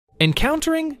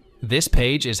Encountering this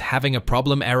page is having a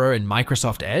problem error in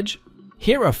Microsoft Edge?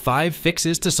 Here are 5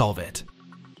 fixes to solve it.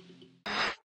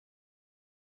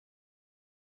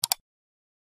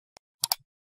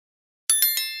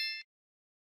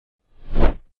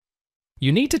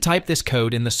 You need to type this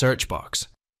code in the search box.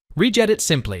 Reget it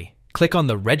simply. Click on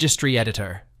the Registry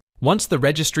editor. Once the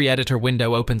Registry editor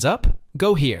window opens up,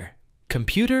 go here.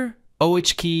 Computer,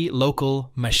 OHKey,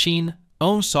 Local, Machine,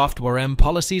 Own Software M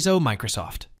Policies O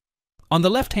Microsoft. On the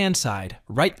left-hand side,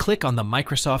 right-click on the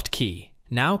Microsoft key.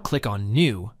 Now click on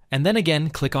New, and then again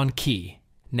click on Key.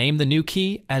 Name the new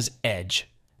key as Edge.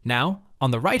 Now,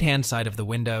 on the right-hand side of the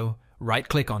window,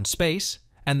 right-click on Space,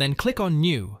 and then click on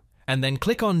New, and then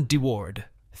click on DWORD,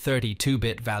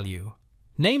 32-bit value.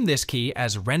 Name this key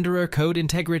as Renderer Code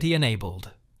Integrity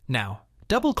Enabled. Now,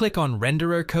 double-click on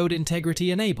Renderer Code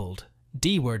Integrity Enabled,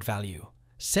 DWORD value.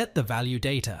 Set the value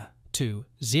data to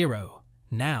 0.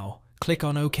 Now, click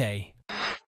on OK.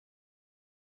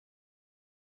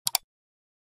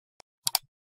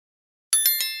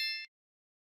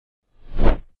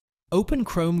 Open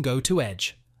Chrome, go to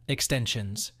Edge,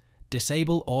 Extensions,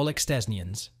 disable all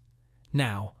extensions.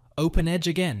 Now, open Edge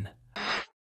again.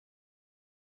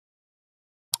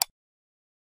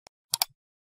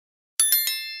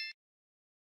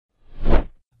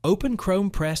 Open Chrome,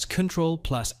 press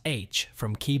Ctrl+H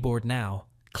from keyboard now.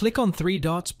 Click on 3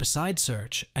 dots beside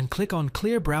Search and click on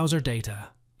Clear Browser Data.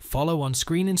 Follow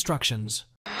on-screen instructions.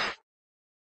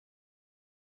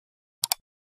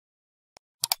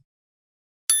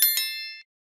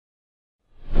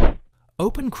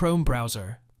 Open Chrome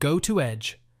browser, go to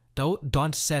Edge,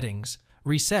 Settings,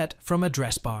 reset from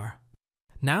address bar.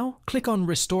 Now click on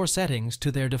Restore settings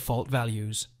to their default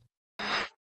values.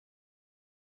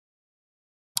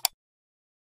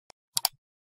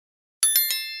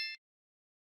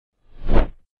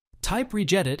 Type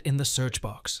Regedit in the search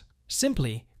box.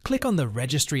 Simply click on the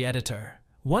Registry editor.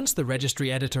 Once the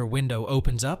Registry editor window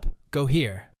opens up, go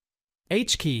here.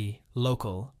 HKey,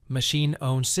 Local, Machine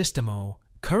Own System O,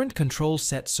 Current Control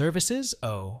Set Services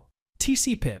O.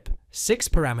 TCPIP, 6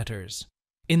 parameters.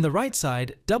 In the right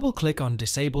side, double-click on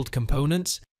Disabled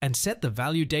Components and set the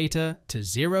value data to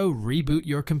 0. Reboot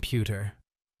your computer.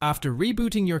 After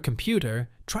rebooting your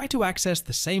computer, try to access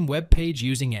the same web page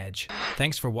using Edge.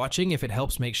 Thanks for watching. If it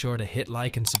helps, make sure to hit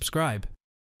like and subscribe.